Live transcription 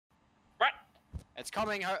It's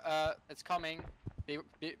coming. It's coming.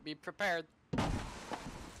 Be prepared.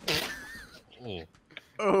 Oh.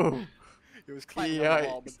 Oh. It was climbing on the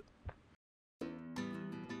wall, but...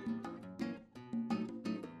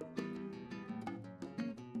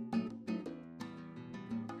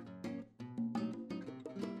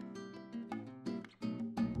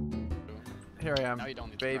 Here I am, Now you don't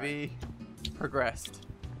need to baby. Progressed.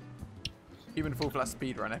 Human full flat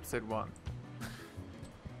speedrun, episode 1.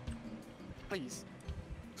 Please.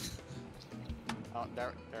 Oh, there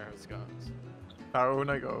it goes. Down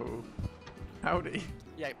I go. Howdy.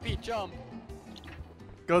 Yeah, Pete, jump.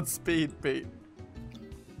 Godspeed, Pete.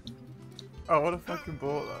 Oh, what a fucking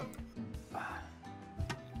baller.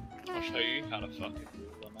 I'll show you how to fucking do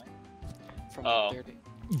it, mate. From Oh. 30.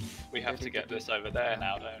 We have to get this over there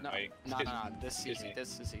now, don't No, we? no, Excuse- no, this is easy. me.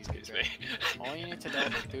 This is easy. Excuse me. All you need to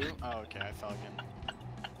do. Oh, okay, I fell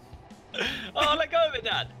again. Oh, let go of it,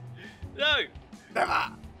 Dad! No!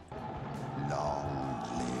 Never! Long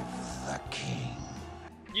live the king.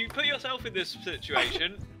 You put yourself in this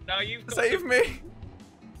situation. Now you've got Save to... me!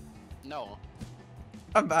 No.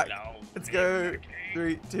 I'm back. No. Let's go.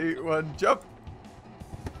 3, 2, 1, jump!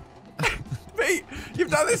 Pete! You've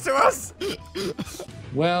done this to us!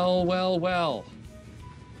 Well, well, well.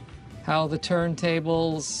 How the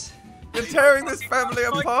turntables... You're tearing this family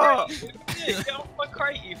apart! Get off my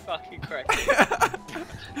crate, you fucking crate.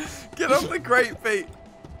 Get off the crate, Pete!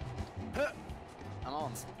 I'm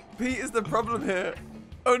on. Pete is the problem here.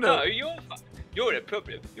 Oh no. No, you're the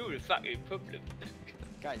problem. You're the fucking problem.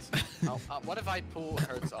 Guys, what if I pull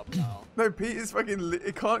hers up now? No, Pete is fucking.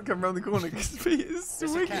 It can't come around the corner because Pete is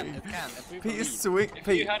Yes, swinging. it can. It can. If we Pete is believe. swinging. If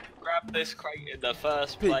Pete, you had grabbed this crate in the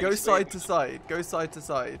first Pete, place... go side to side. Go side to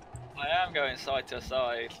side. I am going side to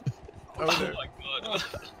side. Oh, Oh no. my god.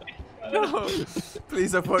 No.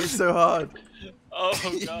 Please, I've worked so hard.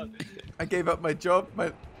 Oh god. I gave up my job.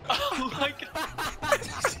 My. Oh my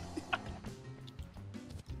god.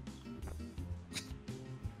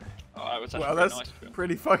 Oh, I was actually Well, very that's nice of him.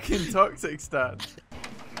 pretty fucking toxic, Stan.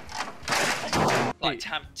 Like Pete,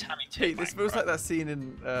 Tammy Pete, this feels like that scene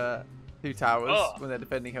in Two Towers Oh. when they're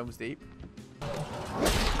defending Helm's Deep.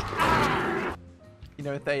 You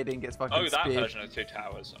know, Theoden gets fucking Oh, that speared. version of Two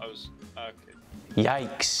Towers. I was... Okay.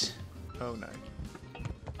 Yikes. Oh no.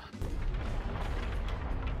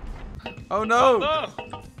 Oh no!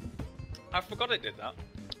 No! I forgot it did that.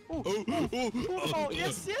 Oh,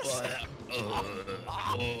 yes, yes.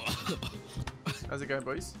 How's it going,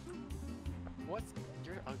 boys? What?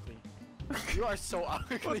 You're ugly. You are so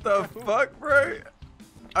ugly. What the fuck, bro?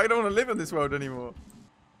 I don't want to live in this world anymore.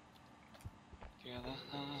 Together,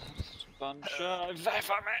 bunch of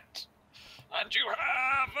vomit, and you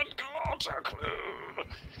haven't got a clue.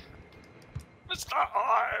 Mr.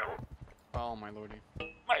 Isle, Oh my lordy.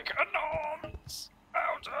 make a nonce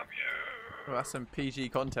out of you. Well, that's some PG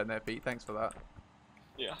content there, Pete. Thanks for that.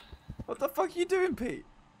 Yeah. What the fuck are you doing, Pete?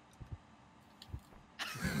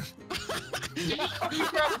 You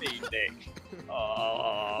grabbed me, Nick.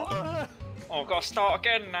 Oh, I've got to start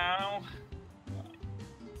again now.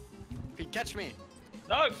 Pete, catch me.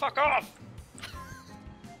 No, fuck off!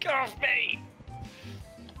 Get off me!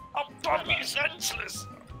 I'll bomb you senseless!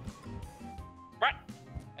 Right.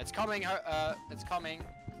 It's coming. It's coming.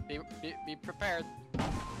 Be prepared.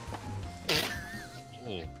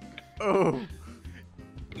 Oh. Oh.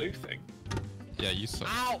 Blue thing. Yeah, you suck.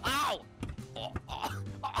 Ow! Ow!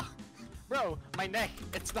 Oh, bro, my neck.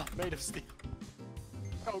 It's not made of steel.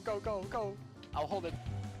 Go, go, go, go. I'll hold it.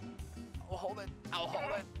 I'll hold it. I'll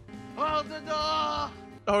hold it. Hold the door!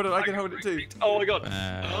 Hold on, I can hold it too. Oh my god.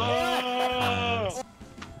 Uh, Oh.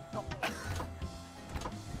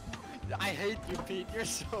 I hate you, Pete. You're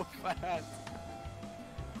so fast.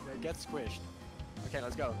 Yeah, get squished. Okay,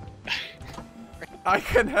 let's go. I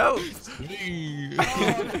can help.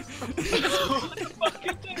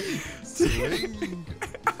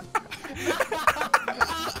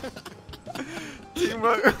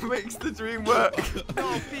 Teamwork makes the dream work.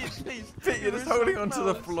 No, Pete, please. Pete, you're just holding onto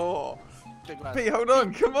the floor. Big lad. Pete, hold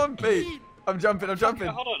on. Come on, Pete. I'm jumping. I'm jumping.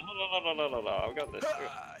 Hold on. I've got this.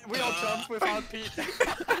 We all jump without Pete.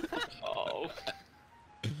 Oh